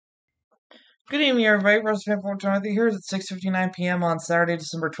Good evening, everybody. Russ Van Timothy here. It's 6:59 p.m. on Saturday,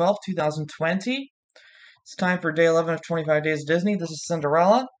 December 12th, 2020. It's time for day 11 of 25 Days of Disney. This is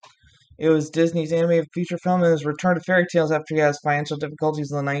Cinderella. It was Disney's animated feature film and his return to fairy tales after he has financial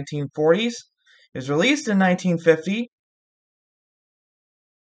difficulties in the 1940s. It was released in 1950.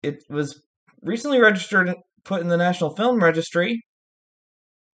 It was recently registered and put in the National Film Registry.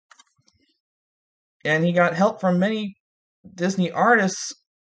 And he got help from many Disney artists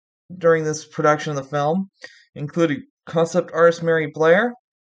during this production of the film, including concept artist Mary Blair.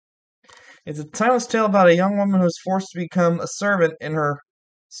 It's a timeless tale about a young woman who was forced to become a servant in her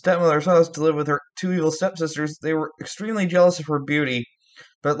stepmother's house to live with her two evil stepsisters. They were extremely jealous of her beauty,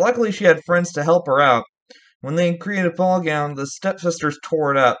 but luckily she had friends to help her out. When they created a ball gown, the stepsisters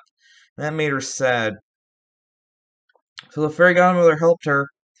tore it up. That made her sad. So the fairy godmother helped her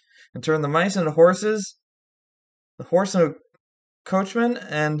and turned the mice into horses, the horse into a coachman,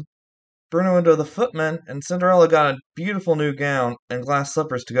 and Bruno into the footman, and Cinderella got a beautiful new gown and glass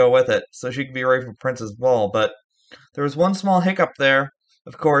slippers to go with it, so she could be ready for Prince's ball. But there was one small hiccup there.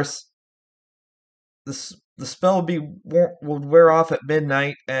 Of course, the spell would wear off at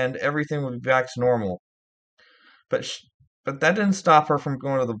midnight, and everything would be back to normal. But that didn't stop her from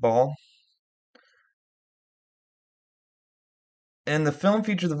going to the ball. And the film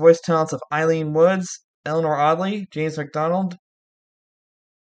featured the voice talents of Eileen Woods, Eleanor Audley, James MacDonald,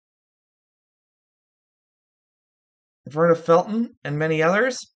 Verna Felton, and many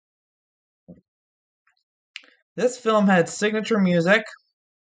others. This film had signature music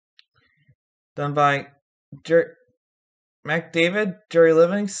done by Mac David, Jerry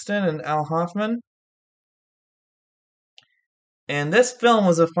Livingston, and Al Hoffman. And this film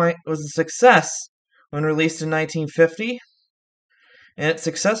was a success when released in 1950. And its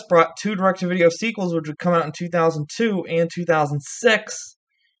success brought two direct-to-video sequels, which would come out in 2002 and 2006.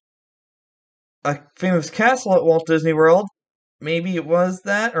 A Famous Castle at Walt Disney World. Maybe it was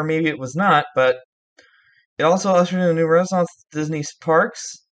that, or maybe it was not, but it also ushered in a new renaissance at Disney's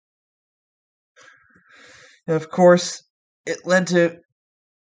parks. And of course, it led to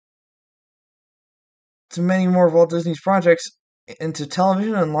many more of Walt Disney's projects into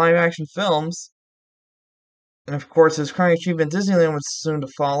television and live-action films. And of course, his crowning achievement, Disneyland, was soon to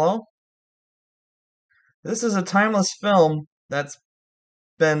follow. This is a timeless film that's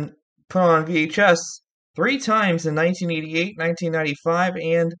been put on VHS 3 times in 1988, 1995,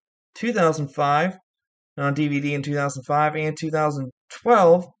 and 2005, and on DVD in 2005 and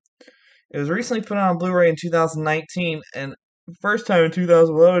 2012. It was recently put on Blu-ray in 2019, and the first time in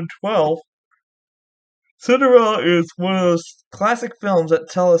 2011-12. Cinderella is one of those classic films that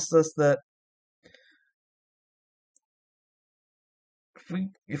tell us that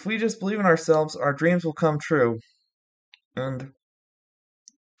if we just believe in ourselves, our dreams will come true. And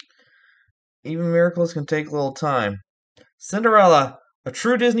even miracles can take a little time. Cinderella, a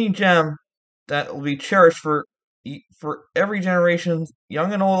true Disney gem that will be cherished for every generation,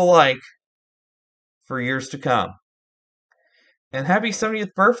 young and old alike, for years to come. And happy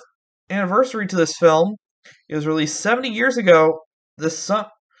 70th birth anniversary to this film. It was released 70 years ago this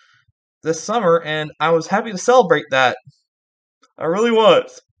summer, and I was happy to celebrate that. I really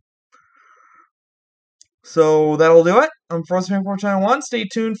was. So that'll do it. I'm Frozen Fan Channel 1. Stay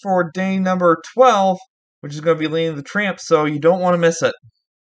tuned for day number 12, which is going to be Lady and the Tramp, so you don't want to miss it.